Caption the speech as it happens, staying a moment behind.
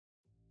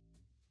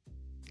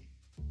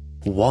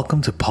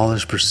Welcome to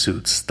Polished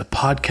Pursuits, the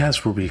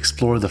podcast where we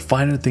explore the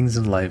finer things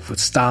in life with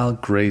style,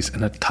 grace,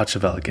 and a touch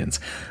of elegance.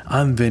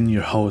 I'm Vin,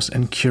 your host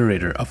and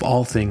curator of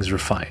all things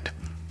refined.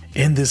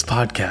 In this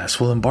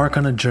podcast, we'll embark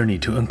on a journey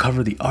to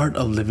uncover the art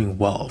of living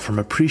well, from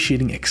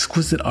appreciating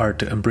exquisite art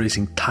to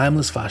embracing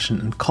timeless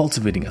fashion and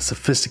cultivating a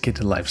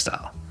sophisticated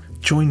lifestyle.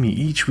 Join me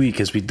each week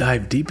as we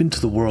dive deep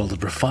into the world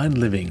of refined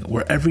living,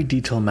 where every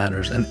detail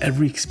matters and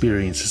every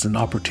experience is an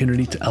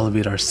opportunity to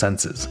elevate our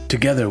senses.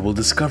 Together, we'll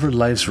discover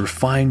life's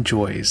refined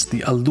joys,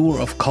 the allure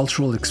of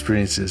cultural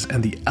experiences,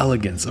 and the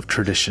elegance of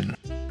tradition.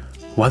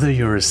 Whether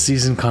you're a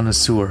seasoned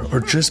connoisseur or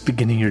just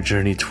beginning your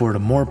journey toward a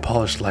more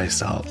polished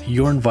lifestyle,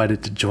 you're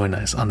invited to join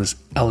us on this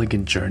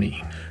elegant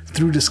journey.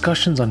 Through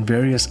discussions on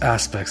various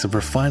aspects of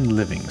refined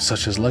living,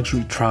 such as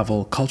luxury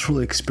travel, cultural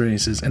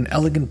experiences, and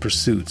elegant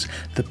pursuits,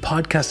 the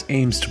podcast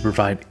aims to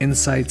provide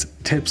insights,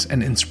 tips,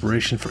 and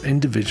inspiration for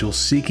individuals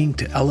seeking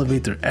to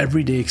elevate their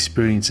everyday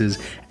experiences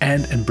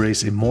and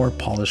embrace a more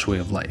polished way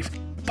of life.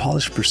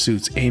 Polished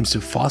Pursuits aims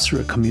to foster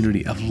a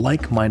community of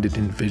like-minded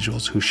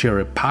individuals who share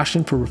a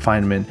passion for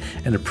refinement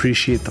and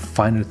appreciate the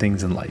finer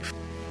things in life.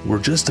 We're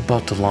just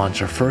about to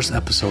launch our first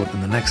episode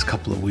in the next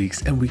couple of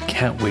weeks, and we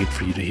can't wait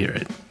for you to hear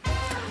it.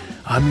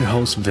 I'm your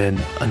host, Vin.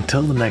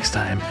 Until the next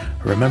time,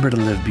 remember to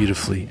live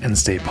beautifully and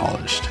stay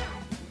polished.